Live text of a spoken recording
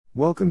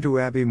Welcome to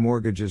Abbey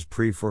Mortgage's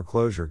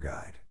pre-foreclosure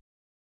guide.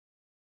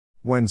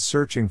 When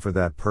searching for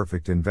that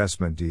perfect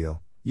investment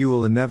deal, you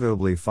will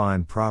inevitably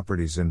find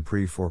properties in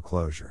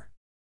pre-foreclosure.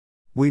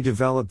 We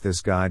developed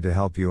this guide to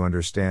help you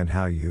understand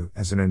how you,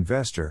 as an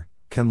investor,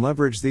 can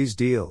leverage these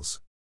deals.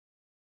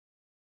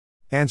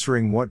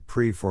 Answering what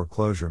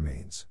pre-foreclosure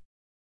means.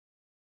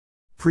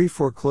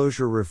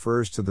 Pre-foreclosure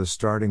refers to the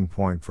starting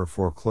point for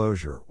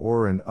foreclosure,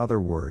 or in other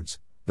words,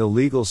 the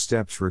legal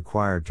steps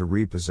required to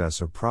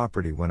repossess a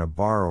property when a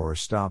borrower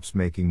stops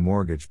making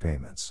mortgage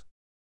payments.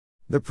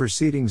 The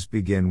proceedings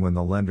begin when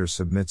the lender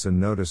submits a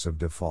notice of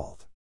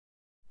default.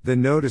 The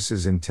notice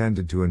is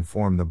intended to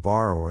inform the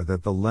borrower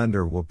that the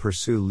lender will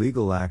pursue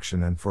legal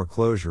action and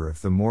foreclosure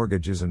if the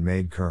mortgage isn't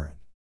made current.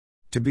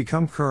 To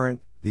become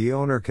current, the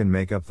owner can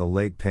make up the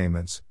late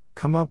payments,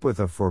 come up with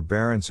a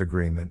forbearance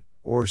agreement,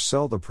 or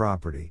sell the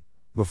property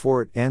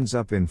before it ends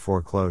up in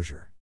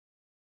foreclosure.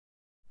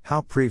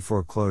 How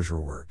pre-foreclosure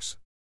works.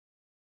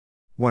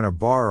 When a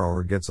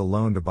borrower gets a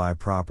loan to buy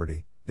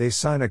property, they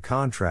sign a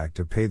contract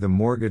to pay the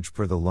mortgage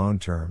per the loan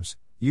terms,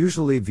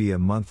 usually via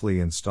monthly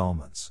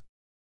installments.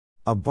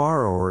 A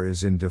borrower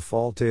is in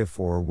default if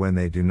or when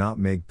they do not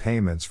make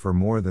payments for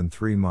more than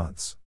 3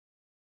 months.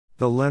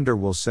 The lender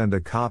will send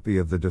a copy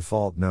of the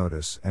default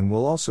notice and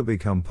will also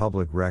become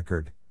public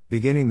record,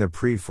 beginning the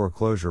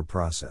pre-foreclosure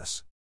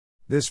process.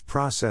 This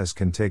process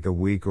can take a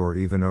week or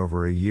even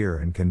over a year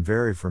and can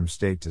vary from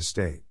state to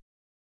state.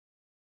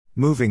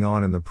 Moving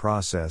on in the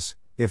process,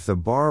 if the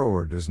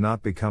borrower does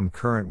not become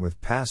current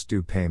with past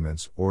due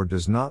payments or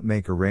does not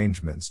make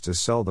arrangements to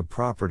sell the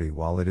property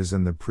while it is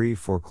in the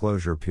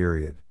pre-foreclosure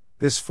period,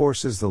 this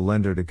forces the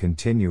lender to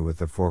continue with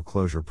the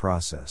foreclosure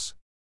process.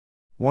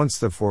 Once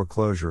the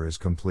foreclosure is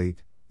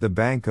complete, the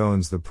bank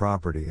owns the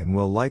property and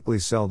will likely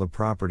sell the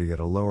property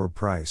at a lower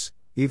price,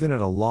 even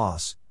at a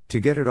loss, to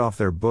get it off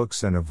their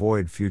books and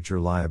avoid future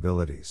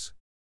liabilities.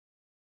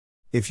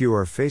 If you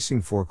are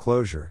facing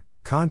foreclosure,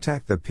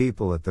 contact the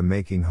people at the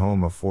Making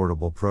Home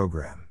Affordable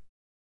program.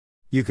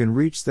 You can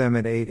reach them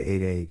at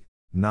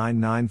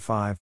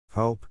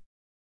 888-995-HOPE.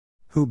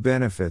 Who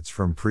benefits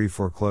from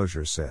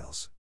pre-foreclosure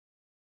sales?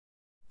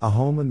 A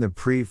home in the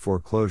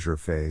pre-foreclosure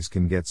phase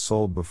can get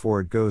sold before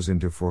it goes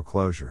into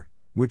foreclosure,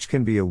 which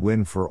can be a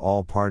win for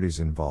all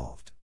parties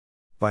involved.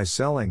 By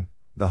selling,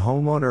 the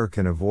homeowner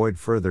can avoid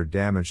further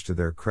damage to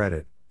their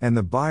credit, and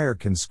the buyer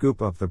can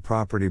scoop up the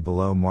property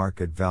below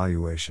market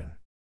valuation.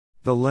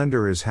 The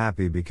lender is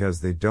happy because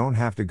they don't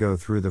have to go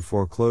through the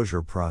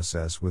foreclosure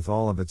process with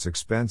all of its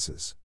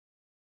expenses.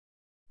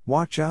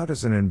 Watch out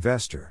as an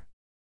investor.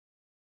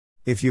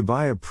 If you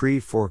buy a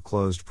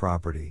pre-foreclosed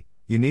property,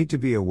 you need to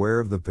be aware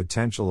of the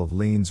potential of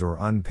liens or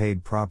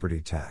unpaid property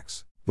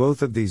tax.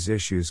 Both of these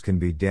issues can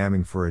be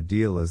damning for a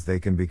deal as they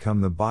can become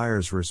the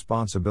buyer's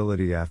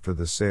responsibility after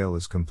the sale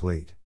is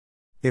complete.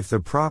 If the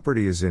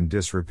property is in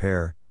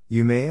disrepair,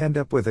 you may end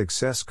up with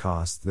excess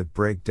costs that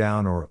break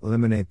down or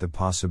eliminate the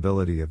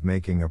possibility of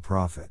making a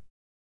profit.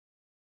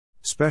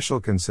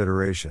 Special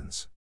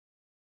considerations.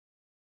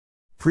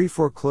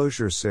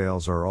 Pre-foreclosure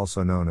sales are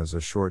also known as a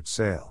short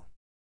sale.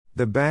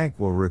 The bank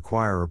will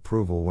require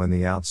approval when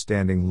the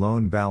outstanding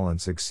loan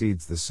balance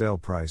exceeds the sale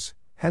price,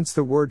 hence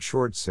the word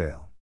short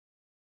sale.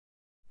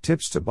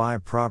 Tips to buy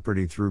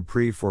property through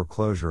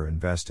pre-foreclosure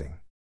investing.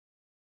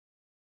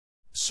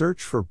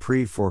 Search for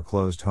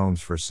pre-foreclosed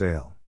homes for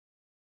sale.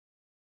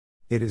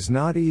 It is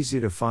not easy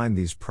to find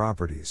these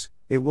properties,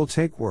 it will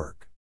take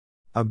work.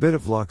 A bit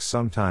of luck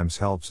sometimes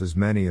helps as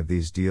many of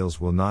these deals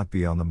will not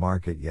be on the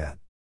market yet.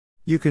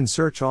 You can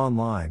search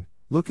online,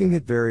 looking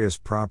at various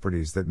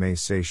properties that may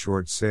say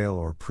short sale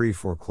or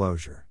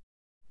pre-foreclosure.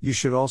 You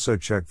should also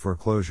check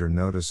foreclosure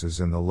notices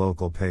in the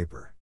local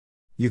paper.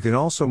 You can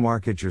also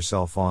market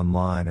yourself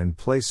online and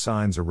place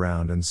signs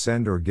around and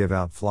send or give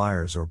out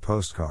flyers or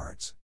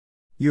postcards.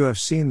 You have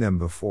seen them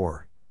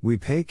before. We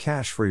pay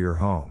cash for your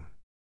home.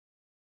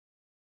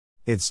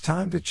 It's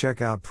time to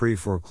check out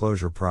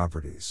pre-foreclosure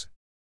properties.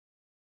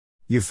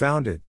 You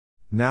found it.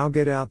 Now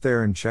get out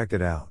there and check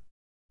it out.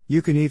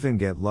 You can even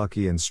get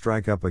lucky and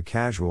strike up a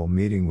casual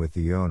meeting with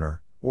the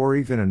owner, or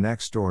even a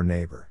next-door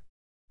neighbor.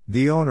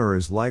 The owner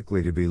is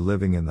likely to be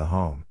living in the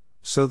home,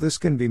 so this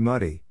can be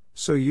muddy,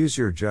 so use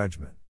your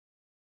judgment.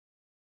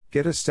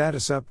 Get a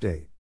status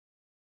update.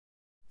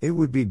 It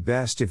would be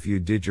best if you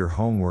did your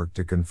homework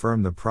to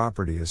confirm the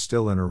property is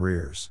still in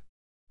arrears.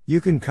 You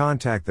can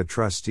contact the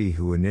trustee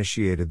who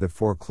initiated the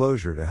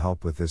foreclosure to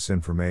help with this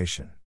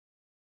information.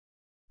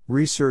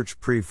 Research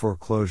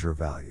pre-foreclosure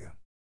value.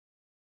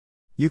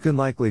 You can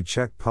likely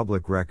check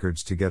public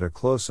records to get a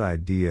close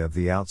idea of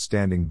the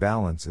outstanding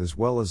balance as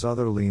well as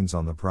other liens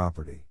on the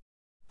property.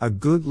 A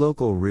good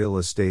local real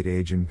estate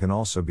agent can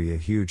also be a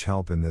huge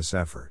help in this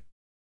effort.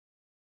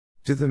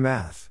 Do the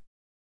math.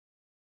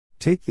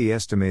 Take the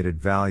estimated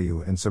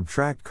value and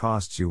subtract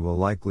costs you will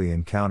likely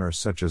encounter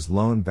such as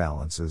loan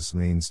balances,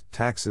 liens,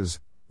 taxes,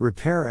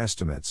 repair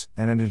estimates,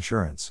 and an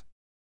insurance.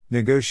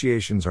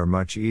 Negotiations are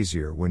much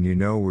easier when you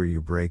know where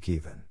you break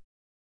even.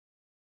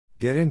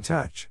 Get in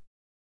touch.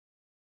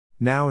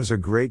 Now is a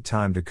great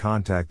time to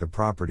contact the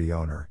property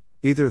owner,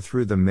 either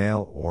through the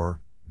mail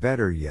or,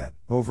 better yet,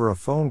 over a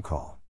phone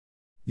call.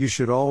 You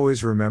should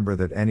always remember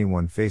that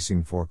anyone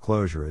facing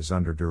foreclosure is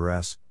under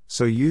duress,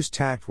 so use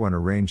tact when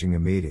arranging a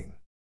meeting.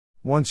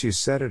 Once you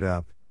set it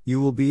up, you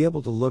will be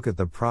able to look at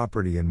the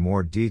property in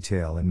more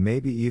detail and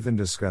maybe even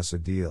discuss a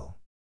deal.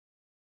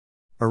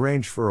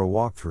 Arrange for a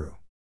walkthrough.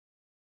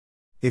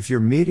 If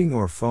your meeting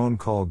or phone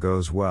call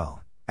goes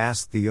well,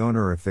 ask the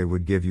owner if they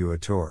would give you a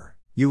tour.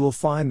 You will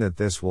find that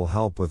this will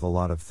help with a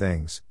lot of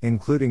things,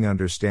 including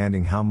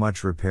understanding how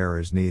much repair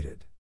is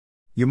needed.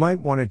 You might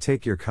want to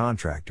take your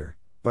contractor,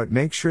 but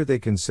make sure they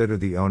consider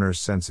the owner's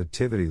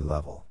sensitivity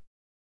level.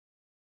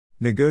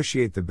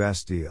 Negotiate the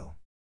best deal.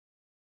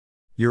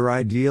 Your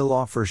ideal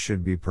offer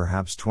should be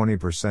perhaps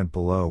 20%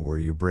 below where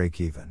you break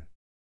even.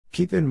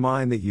 Keep in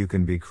mind that you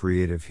can be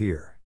creative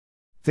here.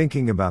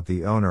 Thinking about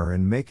the owner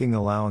and making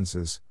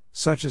allowances,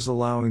 such as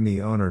allowing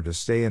the owner to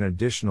stay an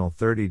additional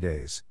 30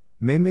 days,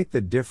 may make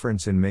the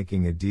difference in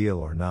making a deal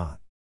or not.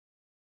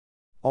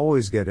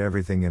 Always get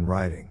everything in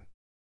writing.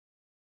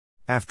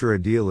 After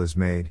a deal is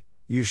made,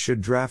 you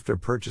should draft a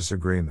purchase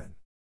agreement.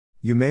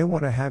 You may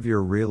want to have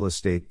your real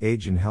estate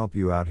agent help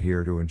you out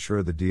here to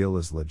ensure the deal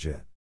is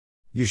legit.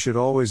 You should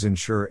always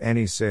ensure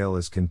any sale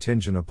is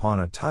contingent upon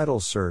a title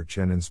search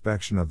and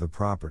inspection of the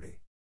property.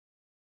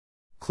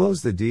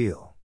 Close the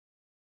deal.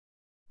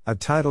 A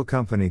title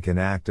company can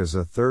act as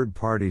a third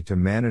party to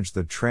manage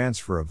the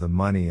transfer of the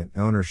money and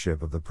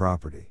ownership of the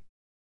property.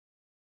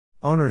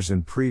 Owners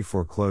in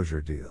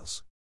pre-foreclosure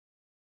deals.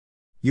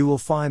 You will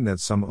find that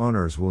some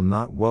owners will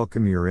not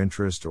welcome your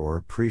interest or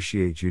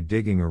appreciate you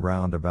digging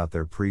around about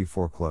their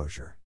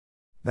pre-foreclosure.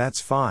 That's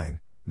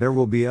fine, there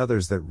will be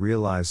others that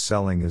realize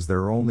selling is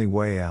their only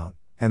way out,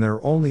 and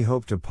their only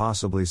hope to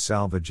possibly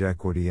salvage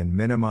equity and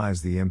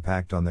minimize the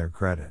impact on their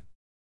credit.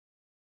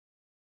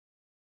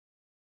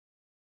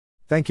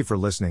 Thank you for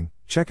listening.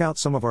 Check out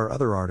some of our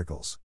other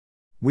articles.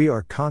 We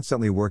are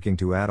constantly working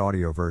to add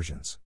audio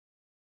versions.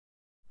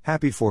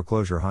 Happy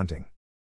foreclosure hunting!